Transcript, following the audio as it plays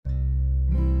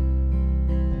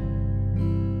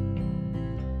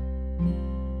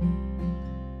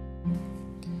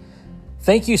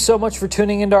Thank you so much for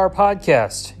tuning into our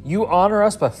podcast. You honor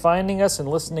us by finding us and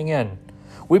listening in.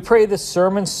 We pray this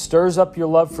sermon stirs up your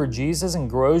love for Jesus and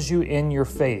grows you in your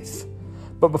faith.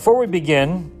 But before we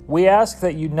begin, we ask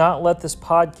that you not let this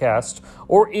podcast,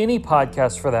 or any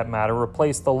podcast for that matter,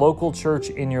 replace the local church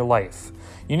in your life.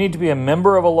 You need to be a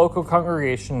member of a local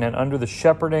congregation and under the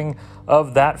shepherding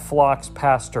of that flock's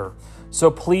pastor.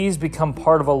 So please become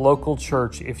part of a local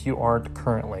church if you aren't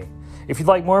currently. If you'd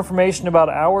like more information about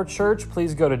our church,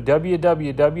 please go to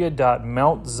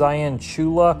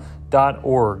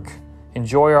www.mountzionchula.org.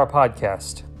 Enjoy our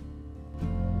podcast.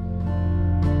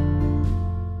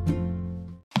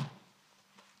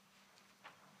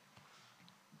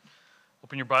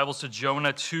 Open your Bibles to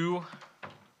Jonah 2.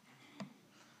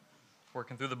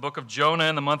 Working through the book of Jonah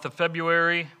in the month of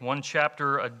February, one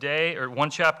chapter a day, or one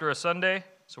chapter a Sunday.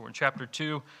 So we're in chapter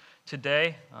 2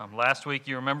 today. Last week,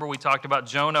 you remember, we talked about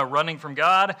Jonah running from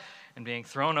God and being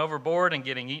thrown overboard and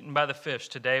getting eaten by the fish.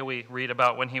 Today we read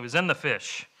about when he was in the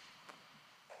fish.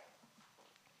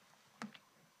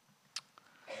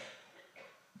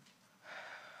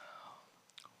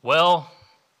 Well,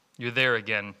 you're there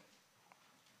again.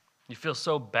 You feel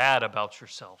so bad about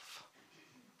yourself.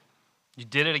 You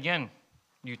did it again.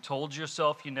 You told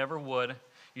yourself you never would.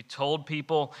 You told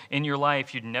people in your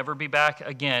life you'd never be back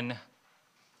again.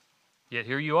 Yet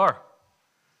here you are.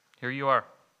 Here you are.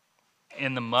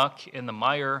 In the muck, in the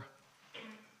mire,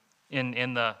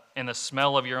 in the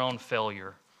smell of your own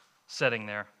failure, sitting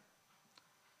there.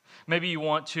 Maybe you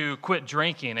want to quit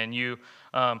drinking and you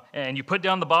put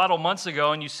down the bottle months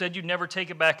ago and you said you'd never take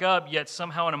it back up, yet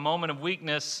somehow in a moment of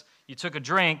weakness, you took a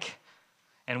drink,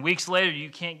 and weeks later, you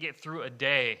can't get through a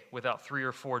day without 3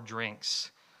 or 4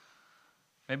 drinks.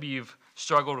 Maybe you've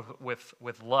struggled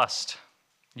with lust.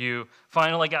 You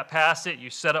finally got past it. You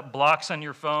set up blocks on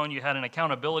your phone. You had an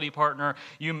accountability partner.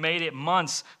 You made it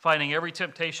months fighting every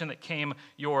temptation that came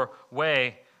your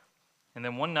way. And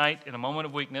then one night, in a moment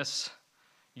of weakness,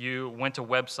 you went to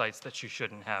websites that you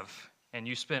shouldn't have, and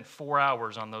you spent 4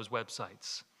 hours on those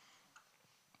websites.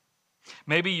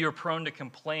 Maybe you're prone to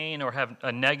complain or have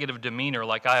a negative demeanor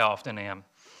like I often am.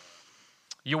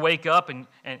 You wake up and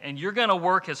you're going to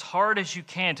work as hard as you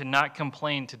can to not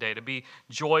complain today, to be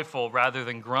joyful rather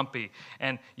than grumpy.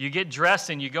 And you get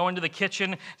dressed and you go into the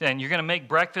kitchen and you're going to make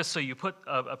breakfast, so you put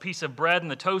a piece of bread in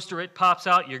the toaster, it pops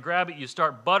out, you grab it, you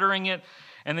start buttering it,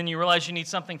 and then you realize you need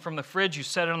something from the fridge, you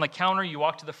set it on the counter, you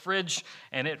walk to the fridge,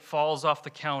 and it falls off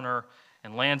the counter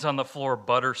and lands on the floor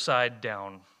butter side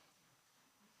down.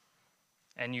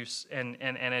 And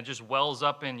it just wells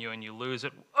up in you and you lose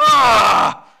it.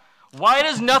 Ah! Why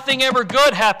does nothing ever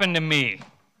good happen to me?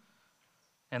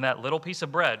 And that little piece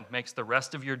of bread makes the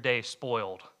rest of your day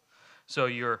spoiled. So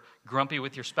you're grumpy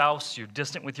with your spouse, you're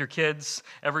distant with your kids,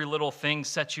 every little thing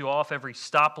sets you off, every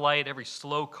stoplight, every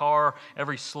slow car,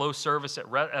 every slow service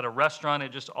at a restaurant,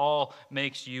 it just all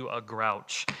makes you a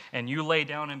grouch. And you lay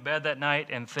down in bed that night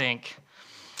and think,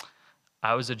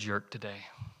 I was a jerk today.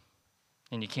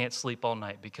 And you can't sleep all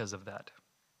night because of that.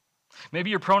 Maybe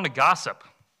you're prone to gossip.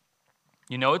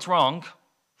 You know it's wrong,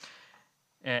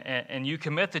 and you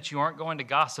commit that you aren't going to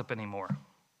gossip anymore.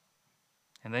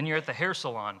 And then you're at the hair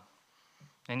salon,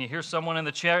 and you hear someone in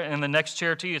the next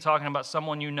chair to you talking about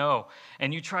someone you know,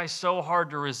 and you try so hard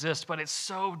to resist, but it's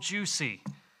so juicy.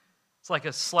 It's like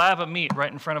a slab of meat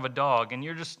right in front of a dog, and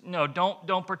you're just, no,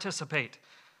 don't participate,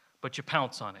 but you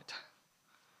pounce on it,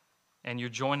 and you're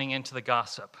joining into the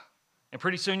gossip. And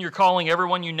pretty soon you're calling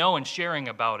everyone you know and sharing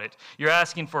about it. You're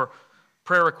asking for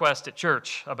prayer requests at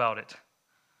church about it.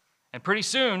 And pretty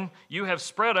soon you have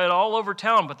spread it all over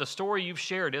town, but the story you've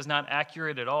shared is not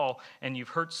accurate at all, and you've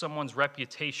hurt someone's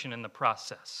reputation in the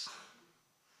process.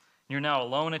 You're now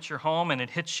alone at your home, and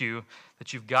it hits you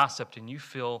that you've gossiped, and you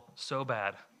feel so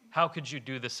bad. How could you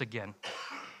do this again?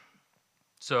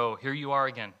 So here you are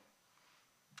again,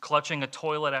 clutching a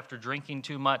toilet after drinking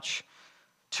too much,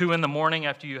 2 in the morning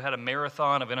after you had a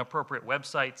marathon of inappropriate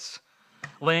websites,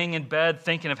 laying in bed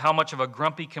thinking of how much of a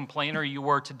grumpy complainer you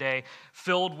were today,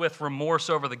 filled with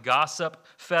remorse over the gossip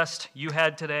fest you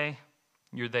had today.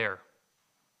 You're there.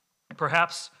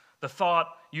 Perhaps the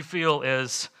thought you feel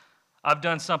is, I've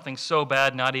done something so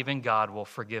bad, not even God will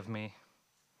forgive me.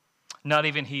 Not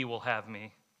even He will have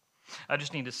me. I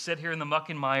just need to sit here in the muck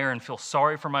and mire and feel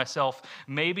sorry for myself.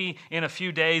 Maybe in a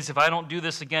few days, if I don't do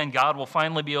this again, God will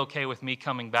finally be okay with me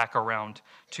coming back around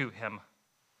to Him.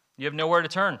 You have nowhere to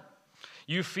turn.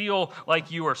 You feel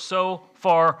like you are so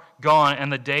far gone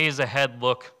and the days ahead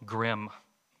look grim.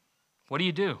 What do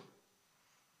you do?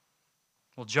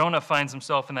 Well, Jonah finds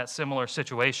himself in that similar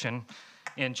situation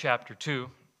in chapter 2.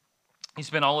 He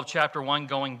spent all of chapter 1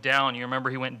 going down. You remember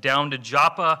he went down to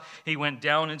Joppa. He went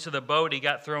down into the boat. He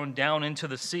got thrown down into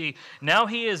the sea. Now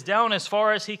he is down as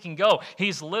far as he can go.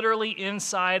 He's literally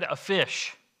inside a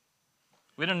fish.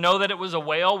 We didn't know that it was a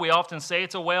whale. We often say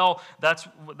it's a whale. That's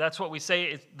what we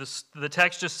say. The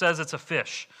text just says it's a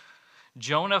fish.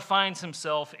 Jonah finds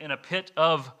himself in a pit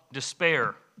of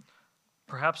despair.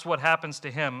 Perhaps what happens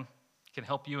to him can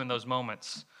help you in those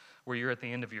moments where you're at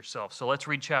the end of yourself. So let's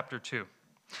read chapter 2.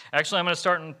 Actually, I'm going to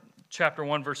start in chapter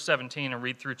 1, verse 17, and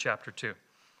read through chapter 2.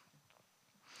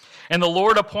 And the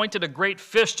Lord appointed a great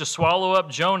fish to swallow up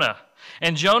Jonah.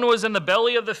 And Jonah was in the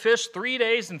belly of the fish 3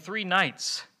 days and 3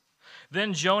 nights.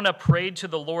 Then Jonah prayed to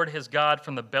the Lord his God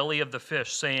from the belly of the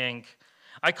fish, saying,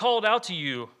 I called out to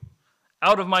you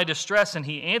out of my distress, and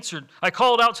he answered. I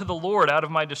called out to the Lord out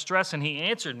of my distress, and he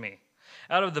answered me.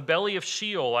 Out of the belly of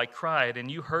Sheol I cried,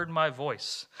 and you heard my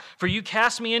voice. For you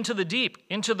cast me into the deep,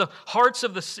 into the heart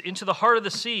of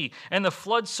the sea, and the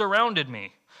floods surrounded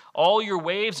me. All your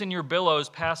waves and your billows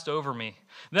passed over me.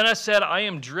 Then I said, I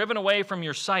am driven away from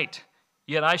your sight,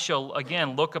 yet I shall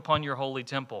again look upon your holy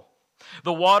temple.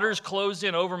 The waters closed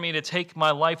in over me to take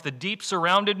my life. The deep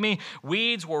surrounded me.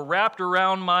 Weeds were wrapped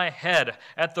around my head.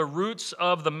 At the roots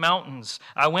of the mountains,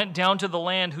 I went down to the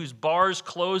land whose bars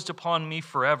closed upon me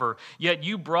forever. Yet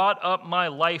you brought up my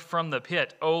life from the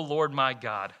pit, O Lord my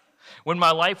God. When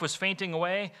my life was fainting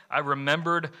away, I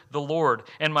remembered the Lord,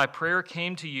 and my prayer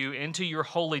came to you into your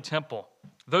holy temple.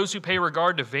 Those who pay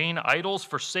regard to vain idols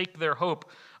forsake their hope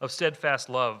of steadfast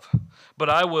love. But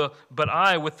I,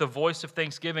 with the voice of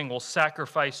thanksgiving, will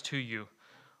sacrifice to you.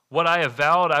 What I have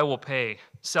vowed, I will pay.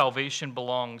 Salvation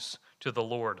belongs to the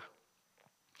Lord.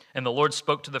 And the Lord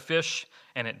spoke to the fish,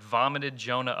 and it vomited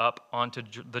Jonah up onto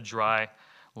the dry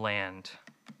land.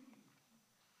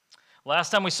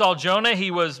 Last time we saw Jonah, he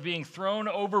was being thrown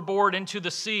overboard into the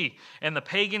sea, and the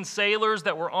pagan sailors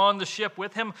that were on the ship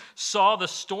with him saw the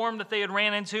storm that they had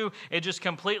ran into. It just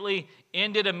completely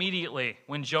ended immediately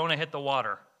when Jonah hit the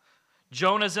water.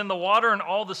 Jonah's in the water, and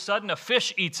all of a sudden a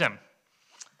fish eats him.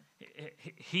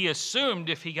 He assumed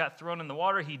if he got thrown in the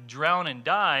water, he'd drown and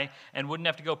die and wouldn't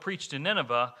have to go preach to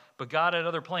Nineveh, but God had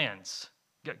other plans.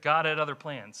 God had other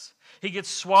plans. He gets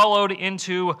swallowed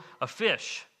into a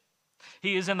fish.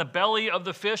 He is in the belly of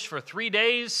the fish for 3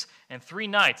 days and 3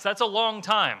 nights. That's a long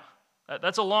time.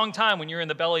 That's a long time when you're in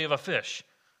the belly of a fish.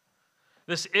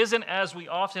 This isn't as we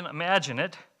often imagine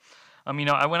it. I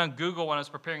went on Google when I was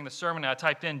preparing the sermon, and I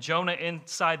typed in Jonah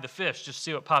inside the fish just to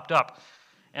see what popped up.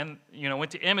 And,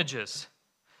 went to images.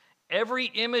 Every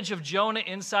image of Jonah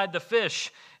inside the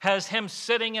fish has him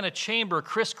sitting in a chamber,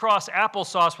 crisscross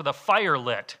applesauce with a fire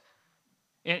lit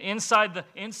inside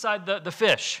the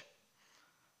fish.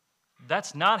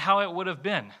 That's not how it would have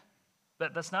been.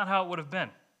 That's not how it would have been.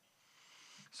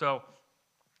 So,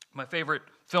 my favorite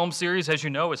film series, as you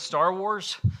know, is Star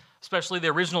Wars, especially the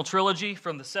original trilogy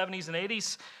from the 70s and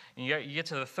 80s. And you get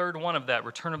to the third one of that,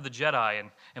 Return of the Jedi,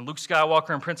 and Luke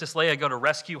Skywalker and Princess Leia go to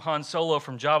rescue Han Solo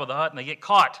from Jabba the Hutt, and they get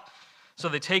caught. So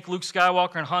they take Luke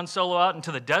Skywalker and Han Solo out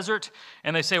into the desert,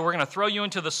 and they say, we're going to throw you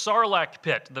into the Sarlacc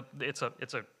pit. It's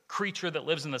a creature that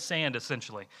lives in the sand,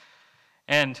 essentially.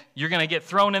 And you're going to get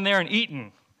thrown in there and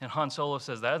eaten. And Han Solo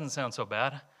says, that doesn't sound so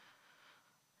bad.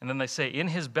 And then they say, in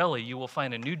his belly you will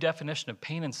find a new definition of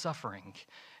pain and suffering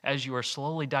as you are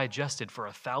slowly digested for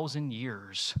 1,000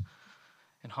 years.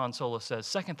 And Han Solo says,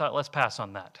 second thought, let's pass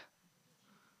on that.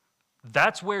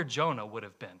 That's where Jonah would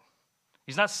have been.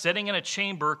 He's not sitting in a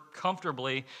chamber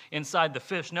comfortably inside the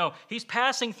fish. No, he's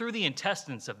passing through the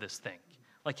intestines of this thing.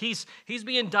 Like he's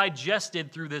being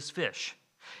digested through this fish.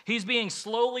 He's being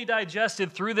slowly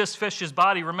digested through this fish's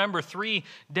body. Remember, 3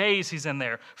 days he's in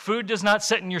there. Food does not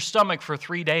sit in your stomach for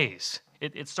 3 days.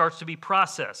 It starts to be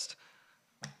processed.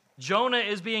 Jonah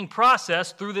is being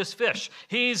processed through this fish.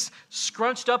 He's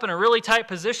scrunched up in a really tight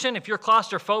position. If you're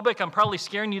claustrophobic, I'm probably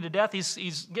scaring you to death.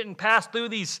 He's getting passed through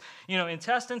these,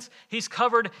 intestines. He's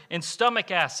covered in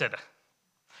stomach acid.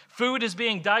 Food is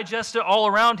being digested all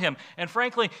around him. And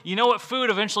frankly, you know what food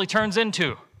eventually turns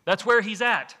into? That's where he's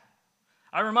at.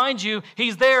 I remind you,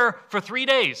 he's there for 3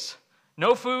 days.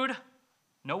 No food,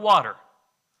 no water.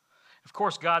 Of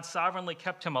course, God sovereignly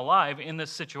kept him alive in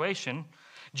this situation.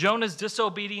 Jonah's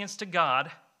disobedience to God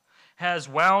has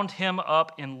wound him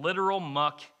up in literal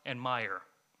muck and mire.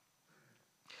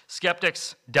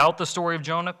 Skeptics doubt the story of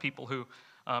Jonah, people who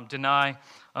deny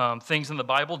things in the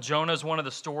Bible. Jonah is one of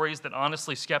the stories that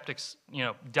honestly skeptics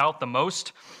doubt the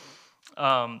most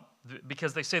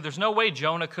because they say there's no way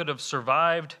Jonah could have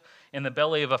survived in the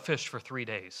belly of a fish for 3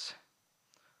 days.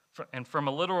 And from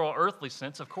a literal earthly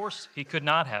sense, of course, he could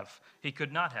not have. He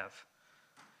could not have.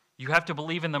 You have to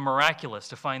believe in the miraculous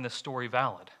to find this story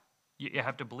valid. You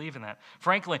have to believe in that.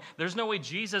 Frankly, there's no way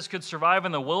Jesus could survive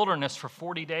in the wilderness for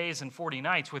 40 days and 40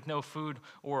 nights with no food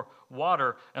or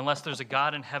water unless there's a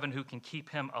God in heaven who can keep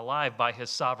him alive by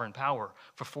his sovereign power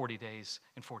for 40 days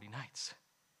and 40 nights.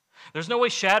 There's no way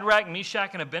Shadrach,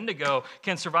 Meshach, and Abednego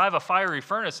can survive a fiery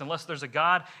furnace unless there's a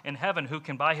God in heaven who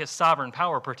can, by his sovereign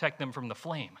power, protect them from the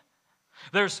flame.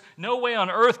 There's no way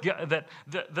on earth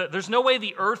there's no way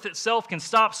the earth itself can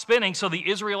stop spinning so the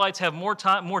Israelites have more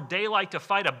time, more daylight to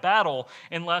fight a battle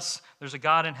unless there's a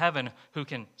God in heaven who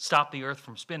can stop the earth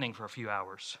from spinning for a few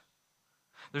hours.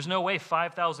 There's no way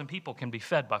 5,000 people can be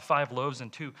fed by 5 loaves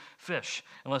and 2 fish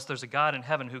unless there's a God in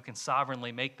heaven who can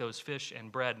sovereignly make those fish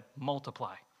and bread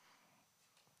multiply.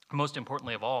 Most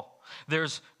importantly of all,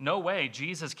 there's no way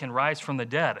Jesus can rise from the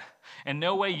dead, and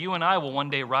no way you and I will one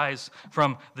day rise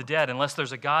from the dead unless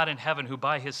there's a God in heaven who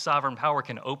by his sovereign power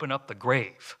can open up the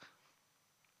grave.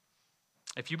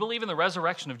 If you believe in the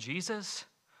resurrection of Jesus,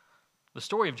 the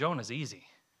story of Jonah is easy.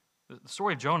 The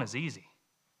story of Jonah is easy.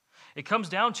 It comes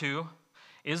down to,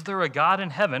 is there a God in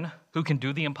heaven who can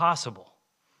do the impossible?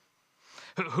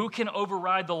 Who can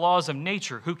override the laws of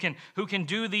nature? Who can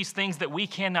do these things that we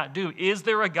cannot do? Is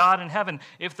there a God in heaven?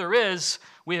 If there is,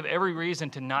 we have every reason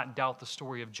to not doubt the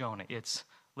story of Jonah. It's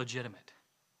legitimate,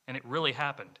 and it really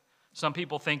happened. Some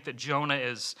people think that Jonah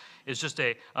is just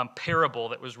a parable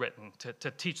that was written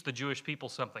to teach the Jewish people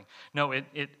something. No,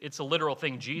 it's a literal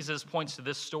thing. Jesus points to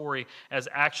this story as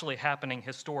actually happening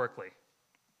historically.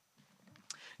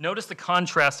 Notice the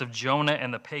contrast of Jonah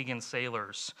and the pagan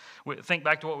sailors. Think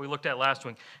back to what we looked at last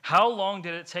week. How long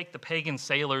did it take the pagan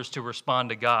sailors to respond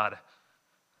to God?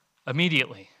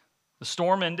 Immediately. The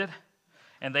storm ended,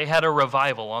 and they had a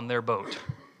revival on their boat.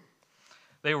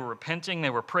 They were repenting, they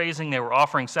were praising, they were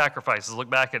offering sacrifices. Look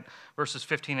back at verses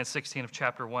 15 and 16 of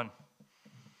chapter 1.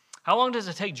 How long does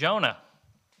it take Jonah?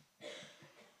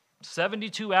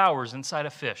 72 hours inside a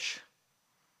fish.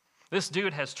 This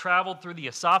dude has traveled through the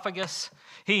esophagus.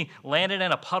 He landed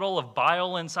in a puddle of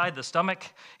bile inside the stomach.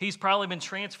 He's probably been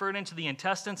transferred into the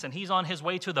intestines, and he's on his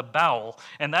way to the bowel.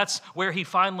 And that's where he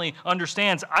finally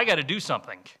understands, I got to do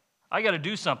something. I got to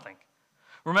do something.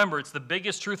 Remember, it's the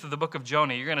biggest truth of the book of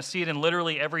Jonah. You're going to see it in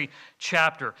literally every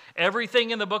chapter.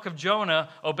 Everything in the book of Jonah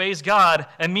obeys God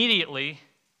immediately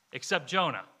except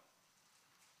Jonah.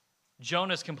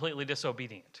 Jonah's completely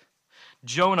disobedient.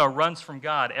 Jonah runs from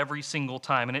God every single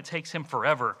time, and it takes him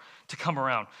forever to come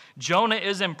around. Jonah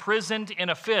is imprisoned in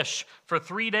a fish for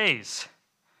 3 days.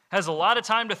 Has a lot of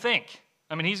time to think.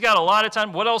 I mean, he's got a lot of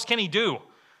time. What else can he do?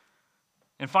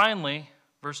 And finally,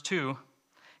 verse 2,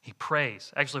 he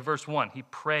prays. Actually, verse 1, he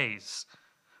prays.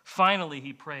 Finally,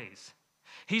 he prays.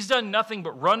 He's done nothing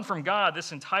but run from God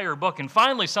this entire book, and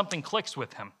finally something clicks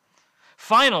with him.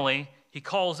 Finally, he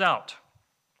calls out.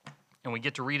 And we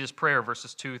get to read his prayer,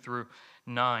 verses 2 through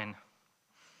 9.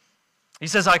 He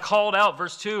says, I called out,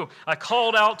 verse 2, I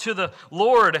called out to the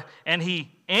Lord, and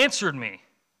he answered me.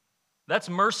 That's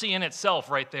mercy in itself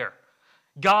right there.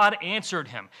 God answered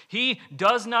him. He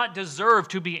does not deserve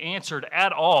to be answered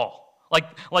at all.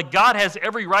 Like God has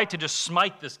every right to just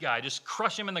smite this guy, just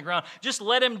crush him in the ground. Just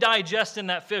let him digest in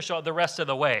that fish the rest of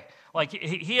the way. Like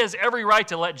he has every right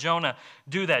to let Jonah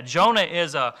do that. Jonah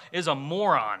is a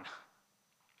moron.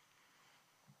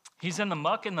 He's in the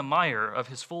muck and the mire of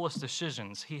his foolish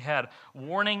decisions. He had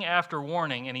warning after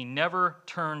warning, and he never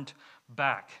turned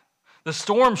back. The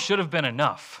storm should have been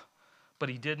enough, but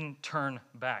he didn't turn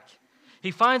back.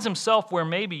 He finds himself where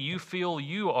maybe you feel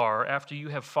you are after you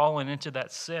have fallen into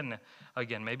that sin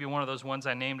again. Maybe one of those ones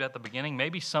I named at the beginning,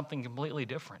 maybe something completely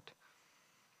different.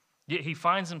 Yet he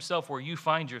finds himself where you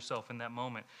find yourself in that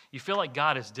moment. You feel like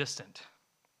God is distant,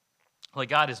 like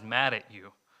God is mad at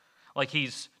you, like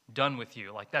he's done with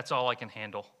you, like that's all I can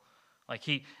handle. Like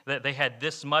they had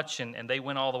this much and they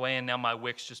went all the way, and now my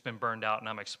wick's just been burned out and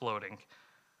I'm exploding.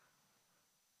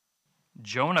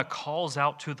 Jonah calls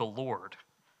out to the Lord,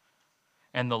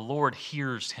 and the Lord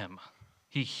hears him.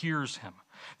 He hears him.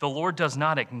 The Lord does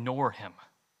not ignore him.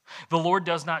 The Lord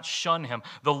does not shun him.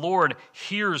 The Lord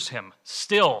hears him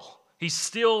still. He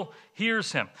still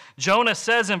hears him. Jonah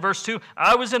says in verse 2,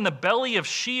 I was in the belly of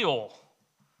Sheol,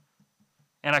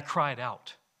 and I cried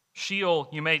out. Sheol,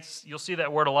 you'll see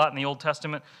that word a lot in the Old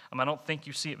Testament. I don't think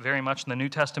you see it very much in the New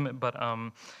Testament, but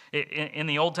in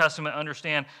the Old Testament,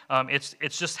 understand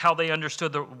it's just how they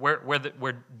understood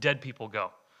where dead people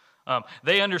go.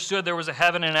 They understood there was a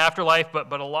heaven and afterlife,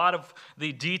 but a lot of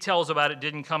the details about it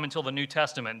didn't come until the New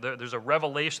Testament. There's a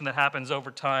revelation that happens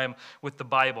over time with the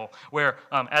Bible, where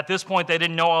at this point they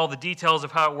didn't know all the details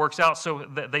of how it works out, so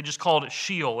they just called it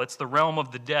Sheol. It's the realm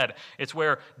of the dead. It's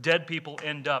where dead people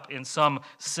end up in some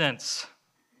sense.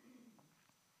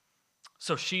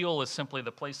 So Sheol is simply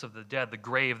the place of the dead, the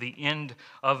grave, the end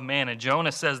of man. And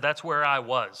Jonah says, that's where I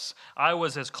was. I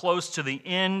was as close to the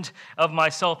end of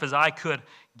myself as I could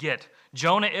get.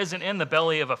 Jonah isn't in the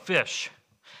belly of a fish.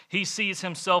 He sees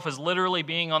himself as literally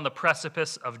being on the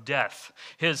precipice of death.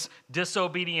 His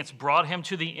disobedience brought him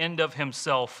to the end of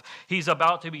himself. He's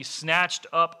about to be snatched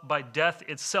up by death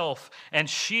itself, and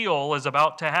Sheol is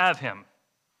about to have him.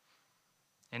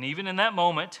 And even in that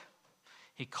moment,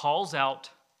 he calls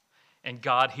out, and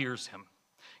God hears him.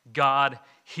 God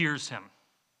hears him.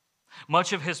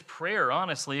 Much of his prayer,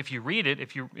 honestly, if you read it,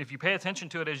 if you pay attention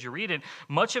to it as you read it,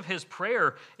 much of his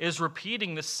prayer is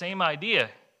repeating the same idea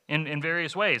in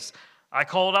various ways. I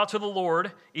called out to the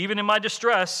Lord, even in my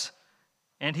distress,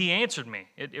 and he answered me.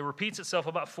 It repeats itself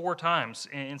about 4 times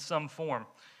in some form.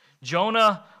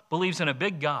 Jonah believes in a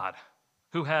big God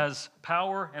who has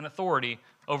power and authority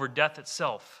over death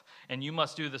itself, and you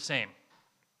must do the same.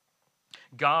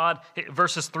 God,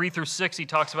 verses 3 through 6, he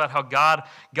talks about how God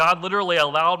literally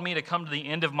allowed me to come to the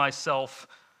end of myself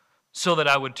so that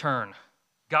I would turn.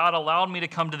 God allowed me to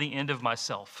come to the end of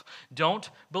myself. Don't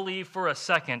believe for a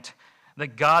second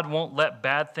that God won't let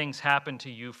bad things happen to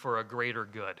you for a greater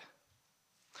good.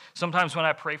 Sometimes when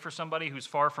I pray for somebody who's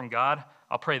far from God,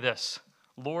 I'll pray this: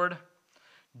 Lord,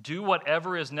 do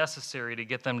whatever is necessary to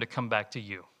get them to come back to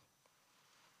you.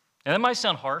 And that might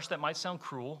sound harsh, that might sound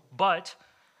cruel, but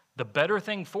the better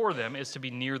thing for them is to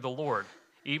be near the Lord,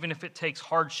 even if it takes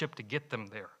hardship to get them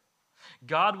there.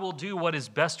 God will do what is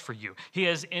best for you. He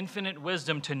has infinite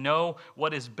wisdom to know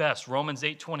what is best. Romans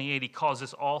 8:28, he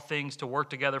causes all things to work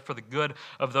together for the good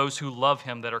of those who love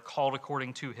him, that are called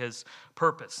according to his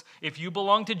purpose. If you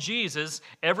belong to Jesus,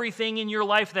 everything in your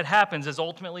life that happens is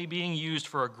ultimately being used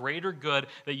for a greater good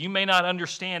that you may not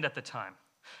understand at the time.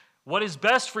 What is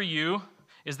best for you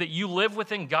is that you live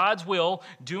within God's will,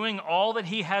 doing all that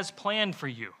he has planned for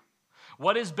you.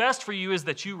 What is best for you is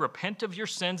that you repent of your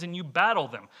sins and you battle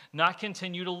them, not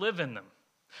continue to live in them.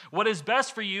 What is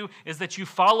best for you is that you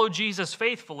follow Jesus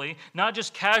faithfully, not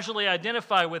just casually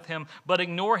identify with him, but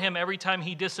ignore him every time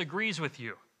he disagrees with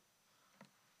you.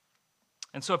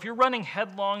 And so if you're running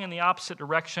headlong in the opposite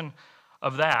direction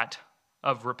of that,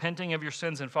 of repenting of your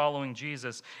sins and following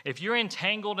Jesus, if you're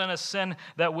entangled in a sin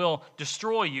that will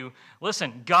destroy you,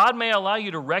 listen, God may allow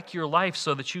you to wreck your life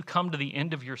so that you come to the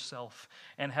end of yourself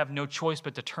and have no choice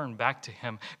but to turn back to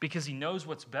him, because he knows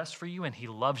what's best for you and he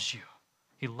loves you.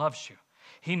 He loves you.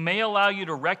 He may allow you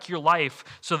to wreck your life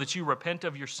so that you repent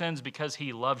of your sins because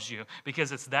he loves you,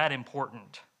 because it's that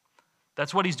important.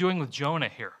 That's what he's doing with Jonah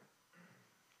here.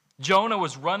 Jonah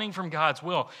was running from God's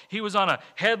will. He was on a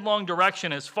headlong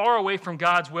direction as far away from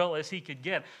God's will as he could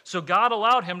get. So God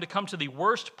allowed him to come to the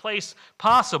worst place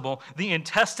possible, the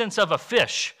intestines of a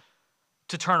fish,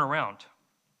 to turn around.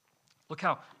 Look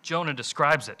how Jonah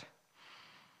describes it,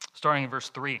 starting in verse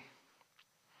 3.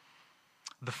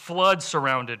 The flood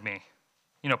surrounded me.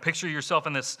 Picture yourself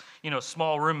in this,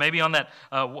 small room, maybe on that,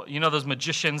 those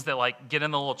magicians that get in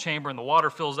the little chamber and the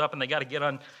water fills up and they got to get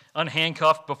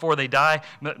unhandcuffed before they die.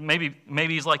 Maybe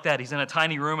he's like that. He's in a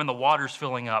tiny room and the water's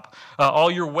filling up. All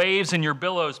your waves and your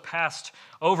billows passed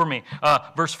over me.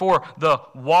 Verse 4,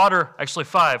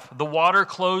 5, the water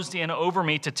closed in over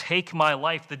me to take my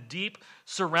life. The deep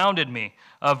surrounded me.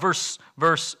 Verse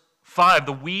 5,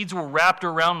 the weeds were wrapped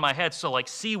around my head, so like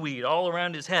seaweed all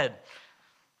around his head.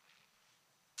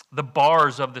 The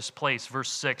bars of this place,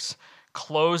 verse 6,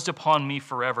 closed upon me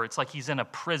forever. It's like he's in a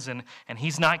prison and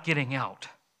he's not getting out.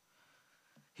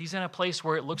 He's in a place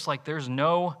where it looks like there's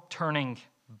no turning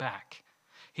back.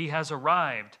 He has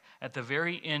arrived at the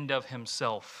very end of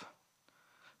himself.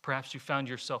 Perhaps you found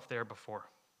yourself there before.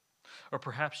 Or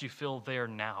perhaps you feel there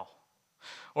now.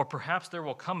 Or perhaps there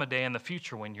will come a day in the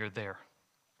future when you're there.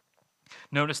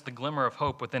 Notice the glimmer of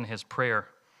hope within his prayer.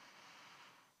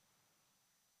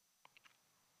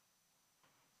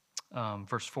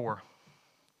 Verse 4,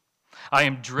 I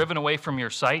am driven away from your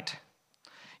sight,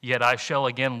 yet I shall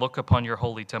again look upon your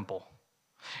holy temple.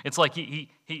 It's like he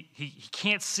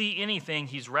can't see anything.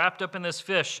 He's wrapped up in this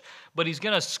fish, but he's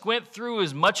going to squint through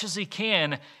as much as he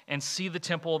can and see the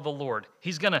temple of the Lord.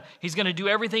 He's going to do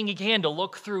everything he can to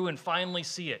look through and finally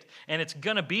see it, and it's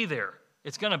going to be there.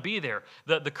 It's going to be there.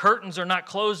 The curtains are not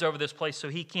closed over this place, so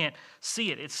he can't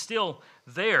see it. It's still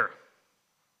there.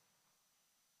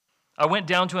 I went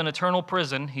down to an eternal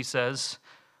prison, he says,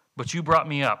 but you brought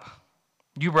me up.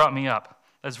 You brought me up.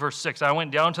 That's verse 6. I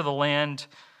went down to the land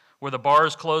where the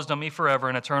bars closed on me forever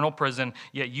in eternal prison,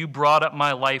 yet you brought up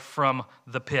my life from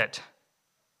the pit.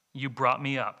 You brought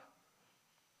me up.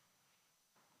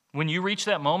 When you reach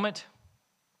that moment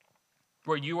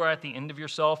where you are at the end of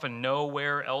yourself and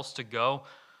nowhere else to go,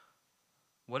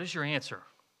 what is your answer?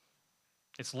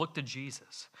 It's look to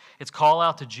Jesus. It's call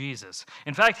out to Jesus.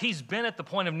 In fact, he's been at the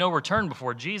point of no return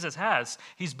before. Jesus has.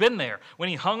 He's been there. When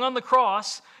he hung on the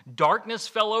cross, darkness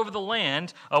fell over the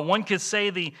land. One could say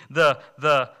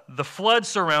the flood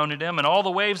surrounded him, and all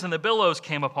the waves and the billows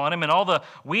came upon him, and all the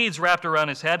weeds wrapped around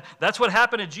his head. That's what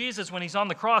happened to Jesus when he's on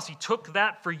the cross. He took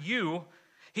that for you.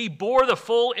 He bore the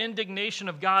full indignation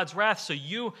of God's wrath, so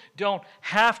you don't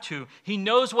have to. He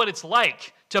knows what it's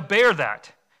like to bear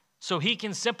that. So he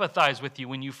can sympathize with you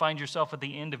when you find yourself at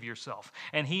the end of yourself.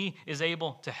 And he is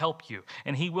able to help you.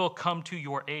 And he will come to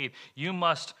your aid. You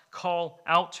must call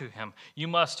out to him. You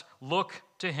must look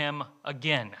to him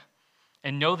again.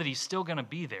 And know that he's still going to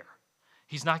be there.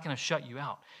 He's not going to shut you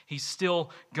out. He's still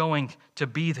going to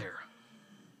be there.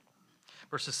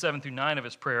 Verses 7 through 9 of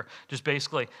his prayer, just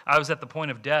basically, I was at the point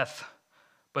of death,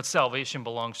 but salvation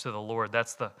belongs to the Lord.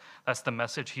 That's the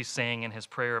message he's saying in his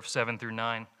prayer of 7 through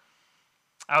 9.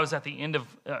 I was at the end of,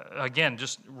 again,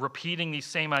 just repeating these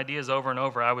same ideas over and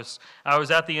over. I was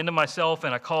at the end of myself,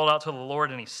 and I called out to the Lord,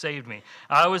 and he saved me.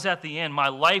 I was at the end. My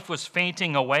life was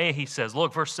fainting away, he says.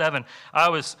 Look, verse 7. I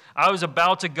was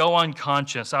about to go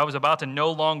unconscious. I was about to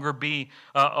no longer be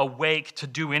awake to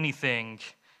do anything.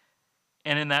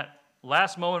 And in that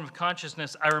last moment of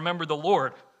consciousness, I remembered the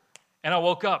Lord, and I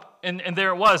woke up, and there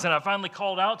it was, and I finally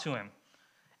called out to him.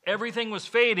 Everything was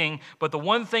fading, but the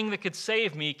one thing that could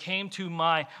save me came to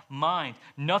my mind.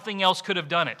 Nothing else could have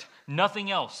done it.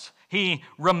 Nothing else. He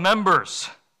remembers.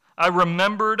 I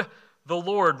remembered the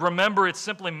Lord. Remember, it's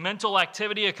simply mental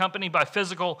activity accompanied by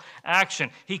physical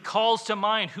action. He calls to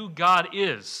mind who God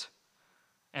is,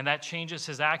 and that changes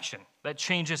his action. That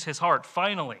changes his heart.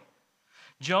 Finally,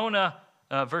 Jonah,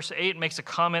 verse 8, makes a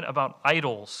comment about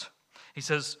idols. He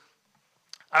says,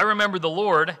 I remember the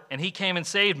Lord, and he came and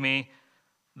saved me.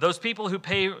 Those people who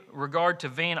pay regard to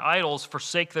vain idols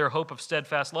forsake their hope of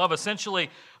steadfast love. Essentially,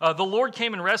 the Lord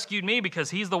came and rescued me because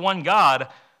he's the one God.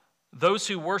 Those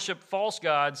who worship false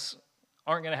gods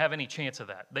aren't going to have any chance of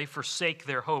that. They forsake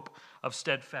their hope of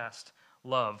steadfast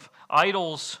love.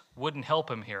 Idols wouldn't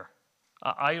help him here.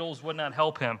 Idols would not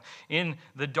help him. In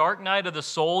the dark night of the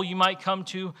soul you might come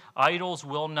to, idols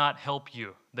will not help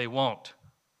you. They won't.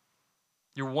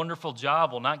 Your wonderful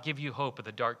job will not give you hope at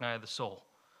the dark night of the soul.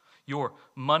 Your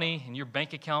money and your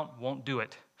bank account won't do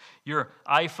it. Your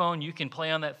iPhone, you can play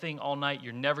on that thing all night.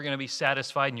 You're never going to be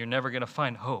satisfied, and you're never going to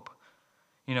find hope.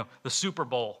 You know, the Super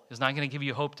Bowl is not going to give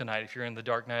you hope tonight if you're in the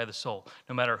dark night of the soul,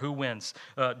 no matter who wins.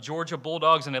 Georgia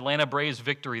Bulldogs and Atlanta Braves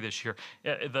victory this year,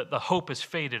 the hope has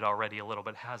faded already a little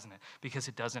bit, hasn't it? Because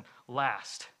it doesn't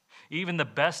last. Even the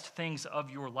best things of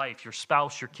your life, your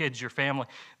spouse, your kids, your family,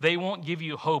 they won't give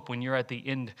you hope when you're at the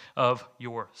end of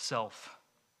yourself.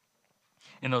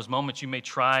 In those moments, you may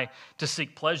try to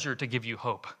seek pleasure to give you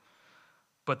hope.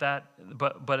 But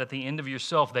at the end of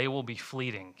yourself, they will be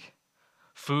fleeting.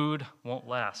 Food won't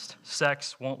last.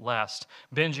 Sex won't last.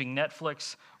 Binging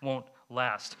Netflix won't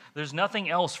last. There's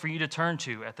nothing else for you to turn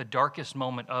to at the darkest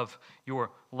moment of your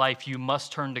life. You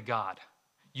must turn to God.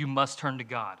 You must turn to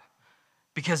God.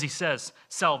 Because he says,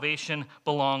 salvation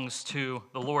belongs to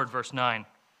the Lord, verse 9.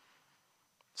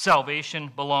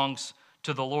 Salvation belongs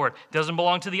to the Lord. It doesn't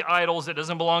belong to the idols. It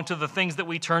doesn't belong to the things that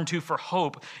we turn to for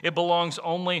hope. It belongs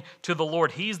only to the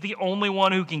Lord. He's the only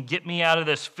one who can get me out of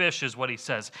this fish, is what he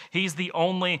says. He's the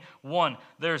only one.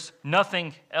 There's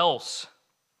nothing else.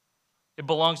 It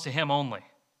belongs to him only.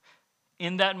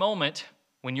 In that moment,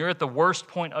 when you're at the worst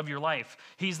point of your life,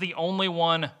 he's the only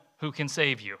one who can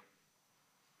save you.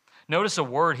 Notice a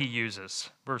word he uses,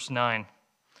 verse 9.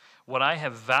 What I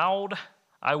have vowed,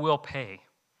 I will pay.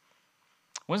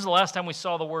 When's the last time we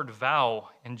saw the word vow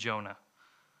in Jonah?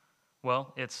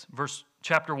 Well, it's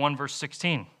chapter 1, verse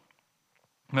 16.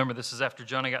 Remember, this is after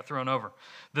Jonah got thrown over.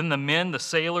 Then the men, the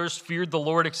sailors, feared the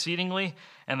Lord exceedingly,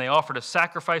 and they offered a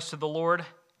sacrifice to the Lord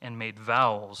and made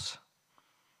vows.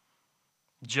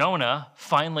 Jonah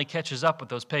finally catches up with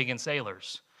those pagan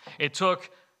sailors. It took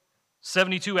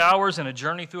 72 hours and a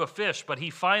journey through a fish, but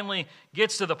he finally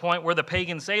gets to the point where the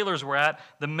pagan sailors were at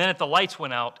the minute the lights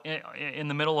went out in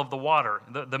the middle of the water.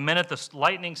 The minute the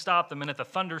lightning stopped, the minute the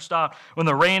thunder stopped, when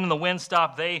the rain and the wind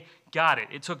stopped, they got it.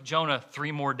 It took Jonah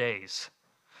 3 more days.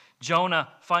 Jonah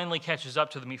finally catches up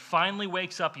to them. He finally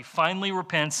wakes up. He finally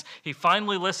repents. He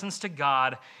finally listens to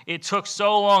God. It took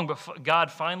so long, but God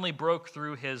finally broke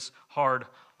through his hard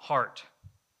heart.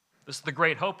 This is the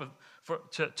great hope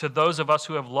to those of us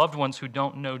who have loved ones who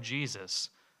don't know Jesus.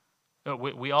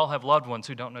 We all have loved ones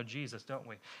who don't know Jesus, don't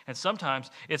we? And sometimes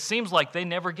it seems like they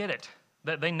never get it.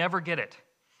 That they never get it.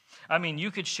 I mean, you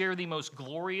could share the most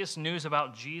glorious news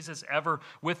about Jesus ever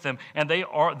with them, and they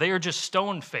are just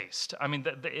stone-faced. I mean,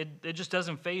 it just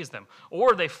doesn't faze them.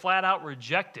 Or they flat out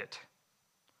reject it.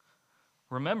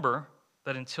 Remember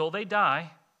that until they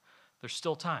die, there's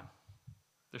still time.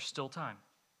 There's still time.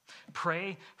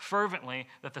 Pray fervently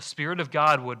that the Spirit of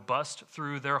God would bust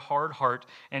through their hard heart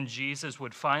and Jesus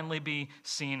would finally be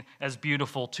seen as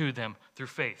beautiful to them through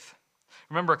faith.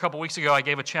 Remember a couple weeks ago I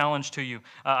gave a challenge to you.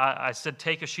 I said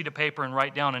take a sheet of paper and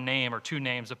write down a name or two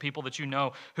names of people that you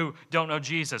know who don't know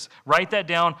Jesus. Write that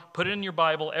down, put it in your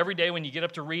Bible. Every day when you get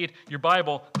up to read your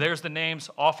Bible, there's the names.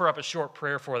 Offer up a short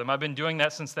prayer for them. I've been doing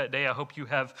that since that day. I hope you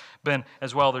have been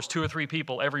as well. There's 2 or 3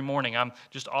 people every morning. I'm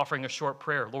just offering a short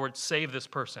prayer. Lord, save this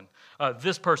person.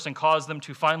 This person, cause them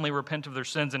to finally repent of their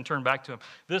sins and turn back to Him.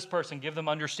 This person, give them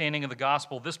understanding of the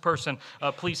gospel. This person,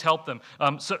 please help them.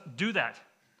 So do that.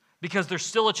 Because there's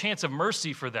still a chance of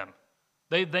mercy for them.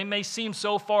 They may seem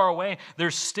so far away.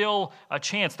 There's still a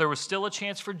chance. There was still a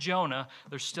chance for Jonah.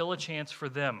 There's still a chance for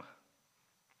them.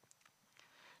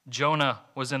 Jonah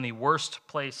was in the worst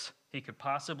place he could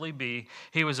possibly be.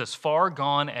 He was as far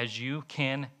gone as you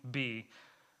can be.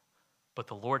 But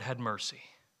the Lord had mercy.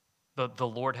 The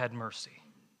Lord had mercy.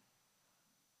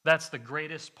 That's the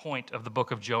greatest point of the book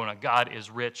of Jonah. God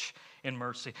is rich in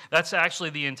mercy. That's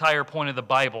actually the entire point of the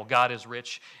Bible. God is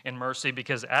rich in mercy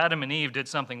because Adam and Eve did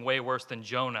something way worse than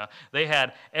Jonah. They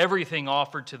had everything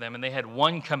offered to them and they had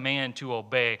one command to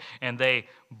obey and they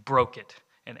broke it.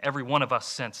 And every one of us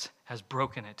since has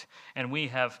broken it. And we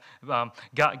have,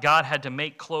 God had to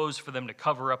make clothes for them to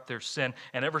cover up their sin.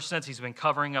 And ever since, He's been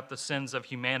covering up the sins of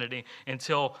humanity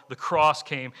until the cross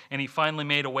came and He finally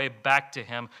made a way back to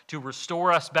Him to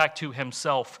restore us back to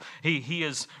Himself. He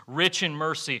is rich in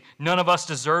mercy. None of us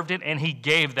deserved it, and He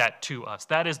gave that to us.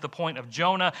 That is the point of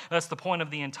Jonah. That's the point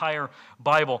of the entire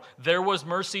Bible. There was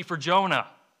mercy for Jonah.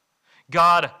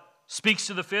 God speaks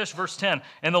to the fish, verse 10,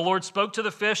 and the Lord spoke to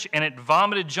the fish, and it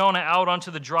vomited Jonah out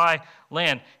onto the dry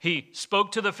land. He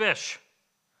spoke to the fish,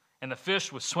 and the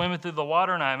fish was swimming through the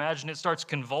water, and I imagine it starts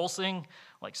convulsing,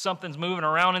 like something's moving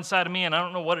around inside of me, and I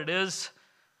don't know what it is.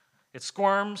 It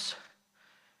squirms,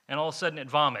 and all of a sudden it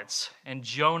vomits, and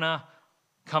Jonah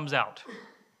comes out.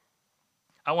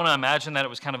 I want to imagine that it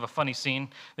was kind of a funny scene,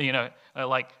 the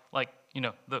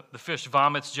fish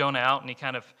vomits Jonah out, and he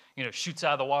kind of, shoots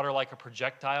out of the water like a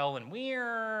projectile, and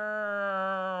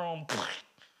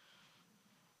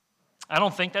I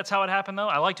don't think that's how it happened, though.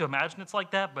 I like to imagine it's like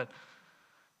that, but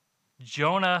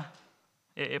Jonah,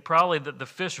 the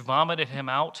fish vomited him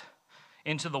out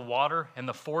into the water, and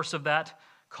the force of that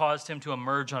caused him to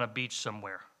emerge on a beach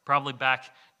somewhere, probably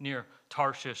back near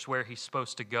Tarshish, where he's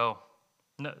supposed to go,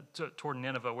 toward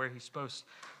Nineveh, where he's supposed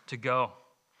to go.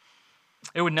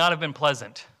 It would not have been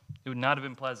pleasant. It would not have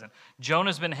been pleasant.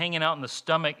 Jonah's been hanging out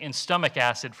in stomach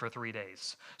acid for 3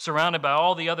 days, surrounded by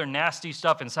all the other nasty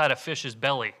stuff inside a fish's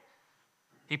belly.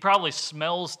 He probably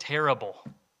smells terrible.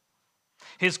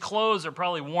 His clothes are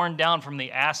probably worn down from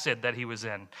the acid that he was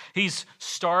in. He's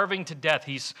starving to death.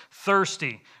 He's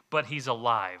thirsty, but he's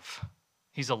alive.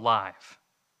 He's alive.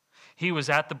 He was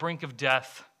at the brink of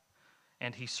death,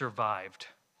 and he survived.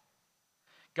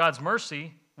 God's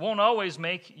mercy won't always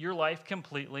make your life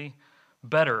completely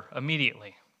better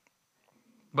immediately.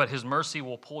 But His mercy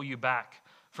will pull you back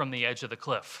from the edge of the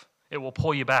cliff. It will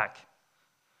pull you back.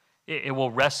 It will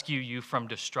rescue you from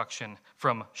destruction,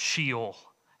 from Sheol,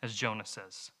 as Jonah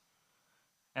says.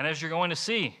 And as you're going to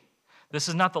see, this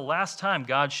is not the last time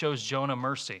God shows Jonah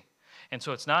mercy. And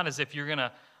so it's not as if you're going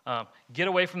to get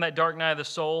away from that dark night of the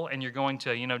soul and you're going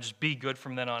to, just be good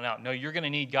from then on out. No, you're going to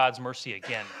need God's mercy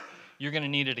again. You're going to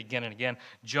need it again and again.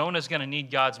 Jonah's going to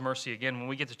need God's mercy again. When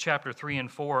we get to chapter 3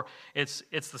 and 4, it's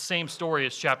the same story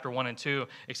as chapter 1 and 2,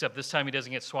 except this time he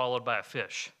doesn't get swallowed by a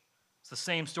fish. It's the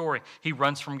same story. He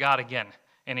runs from God again,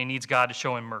 and he needs God to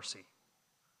show him mercy.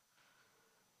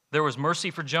 There was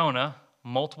mercy for Jonah,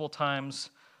 multiple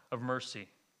times of mercy.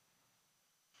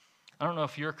 I don't know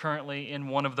if you're currently in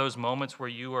one of those moments where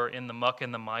you are in the muck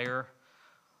and the mire,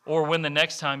 or when the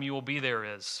next time you will be there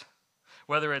is.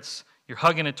 Whether it's you're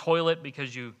hugging a toilet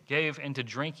because you gave into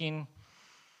drinking,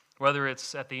 whether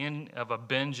it's at the end of a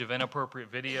binge of inappropriate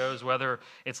videos, whether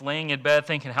it's laying in bed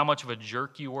thinking how much of a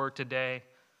jerk you were today,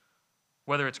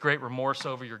 whether it's great remorse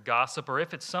over your gossip, or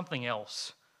if it's something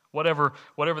else, whatever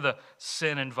the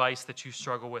sin and vice that you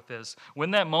struggle with is.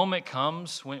 When that moment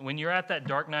comes, when you're at that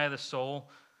dark night of the soul,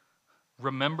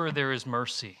 remember there is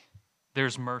mercy.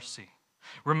 There's mercy.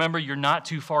 Remember, you're not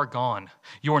too far gone.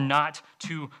 You're not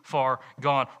too far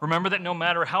gone. Remember that no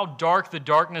matter how dark the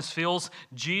darkness feels,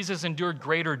 Jesus endured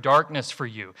greater darkness for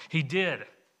you. He did.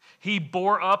 He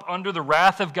bore up under the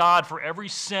wrath of God for every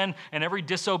sin and every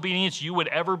disobedience you would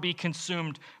ever be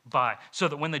consumed by, so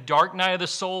that when the dark night of the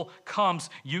soul comes,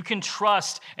 you can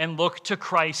trust and look to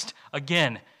Christ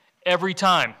again. Every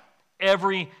time.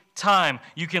 Every time.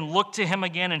 You can look to him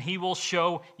again and he will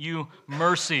show you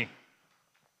mercy.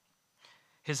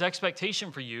 His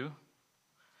expectation for you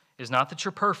is not that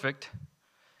you're perfect,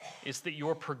 it's that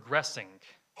you're progressing.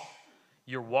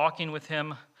 You're walking with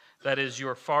him, that is,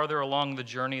 you're farther along the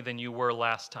journey than you were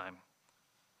last time.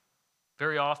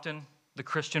 Very often, the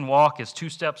Christian walk is 2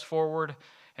 steps forward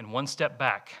and 1 step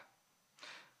back.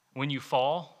 When you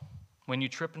fall, when you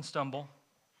trip and stumble,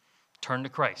 turn to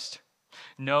Christ.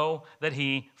 Know that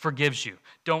he forgives you.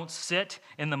 Don't sit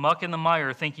in the muck and the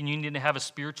mire thinking you need to have a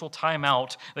spiritual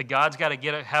timeout, that God's got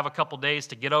to have a couple days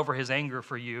to get over his anger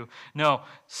for you. No,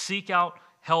 seek out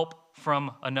help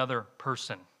from another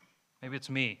person. Maybe it's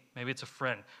me. Maybe it's a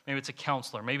friend. Maybe it's a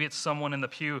counselor. Maybe it's someone in the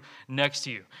pew next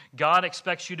to you. God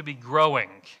expects you to be growing.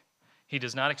 He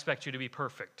does not expect you to be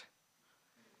perfect.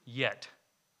 Yet,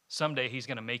 someday he's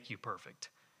going to make you perfect.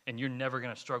 And you're never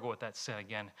going to struggle with that sin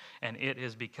again. And it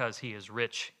is because he is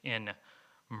rich in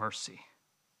mercy.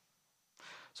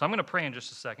 So I'm going to pray in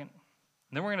just a second.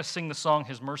 And then we're going to sing the song,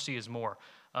 His Mercy is More.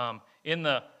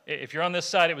 If you're on this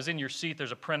side, it was in your seat.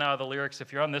 There's a printout of the lyrics.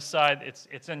 If you're on this side,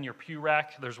 it's in your pew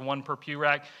rack. There's one per pew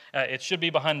rack. It should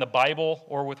be behind the Bible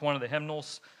or with one of the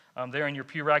hymnals there in your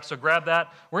pew rack. So grab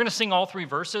that. We're going to sing all 3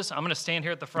 verses. I'm going to stand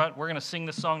here at the front. We're going to sing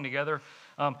this song together.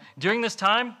 During this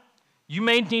time, you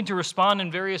may need to respond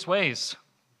in various ways.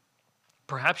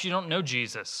 Perhaps you don't know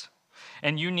Jesus,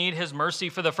 and you need his mercy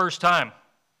for the first time.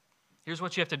 Here's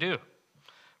what you have to do.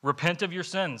 Repent of your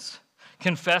sins.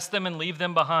 Confess them and leave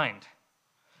them behind.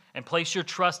 And place your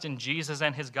trust in Jesus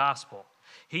and his gospel.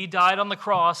 He died on the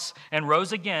cross and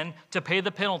rose again to pay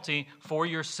the penalty for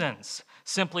your sins.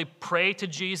 Simply pray to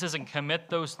Jesus and commit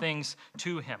those things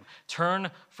to him.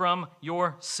 Turn from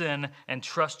your sin and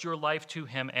trust your life to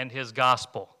him and his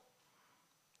gospel.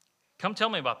 Come tell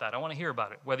me about that. I want to hear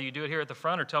about it, whether you do it here at the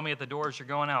front or tell me at the door as you're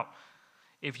going out.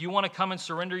 If you want to come and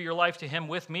surrender your life to him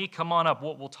with me, come on up.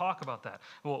 We'll talk about that.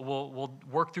 We'll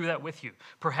work through that with you.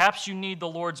 Perhaps you need the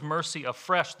Lord's mercy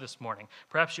afresh this morning.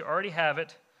 Perhaps you already have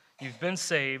it. You've been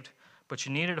saved, but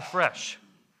you need it afresh.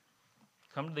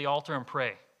 Come to the altar and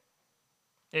pray.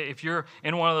 If you're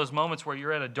in one of those moments where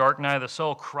you're at a dark night of the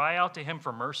soul, cry out to him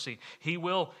for mercy. He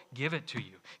will give it to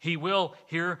you. He will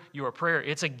hear your prayer.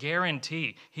 It's a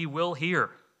guarantee. He will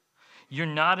hear. You're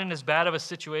not in as bad of a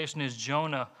situation as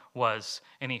Jonah was,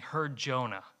 and he heard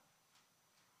Jonah.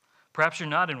 Perhaps you're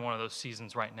not in one of those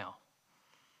seasons right now.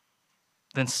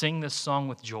 Then sing this song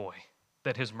with joy,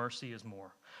 that his mercy is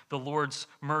more. The Lord's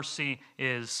mercy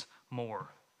is more.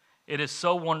 It is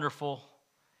so wonderful,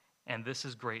 and this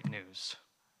is great news.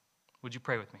 Would you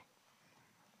pray with me?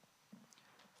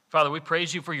 Father, we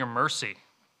praise you for your mercy.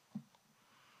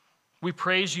 We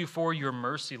praise you for your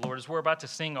mercy, Lord. As we're about to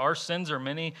sing, our sins are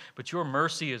many, but your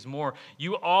mercy is more.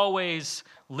 You always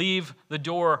leave the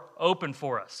door open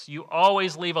for us. You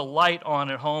always leave a light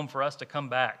on at home for us to come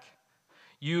back.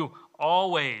 You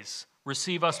always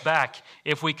receive us back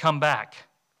if we come back.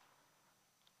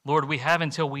 Lord, we have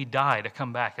until we die to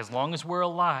come back. As long as we're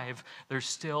alive, there's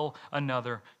still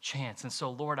another chance. And so,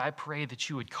 Lord, I pray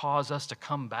that you would cause us to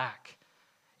come back.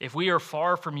 If we are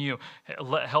far from you,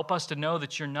 help us to know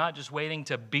that you're not just waiting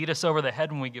to beat us over the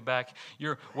head when we get back.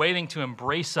 You're waiting to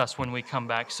embrace us when we come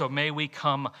back. So may we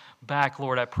come back,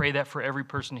 Lord. I pray that for every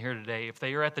person here today. If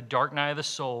they are at the dark night of the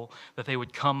soul, that they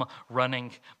would come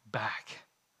running back.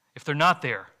 If they're not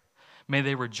there, may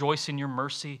they rejoice in your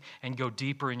mercy and go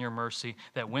deeper in your mercy,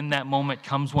 that when that moment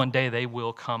comes one day, they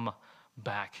will come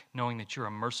back, knowing that you're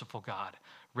a merciful God,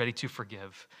 ready to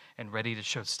forgive and ready to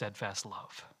show steadfast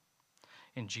love.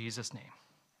 In Jesus' name,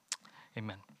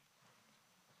 amen.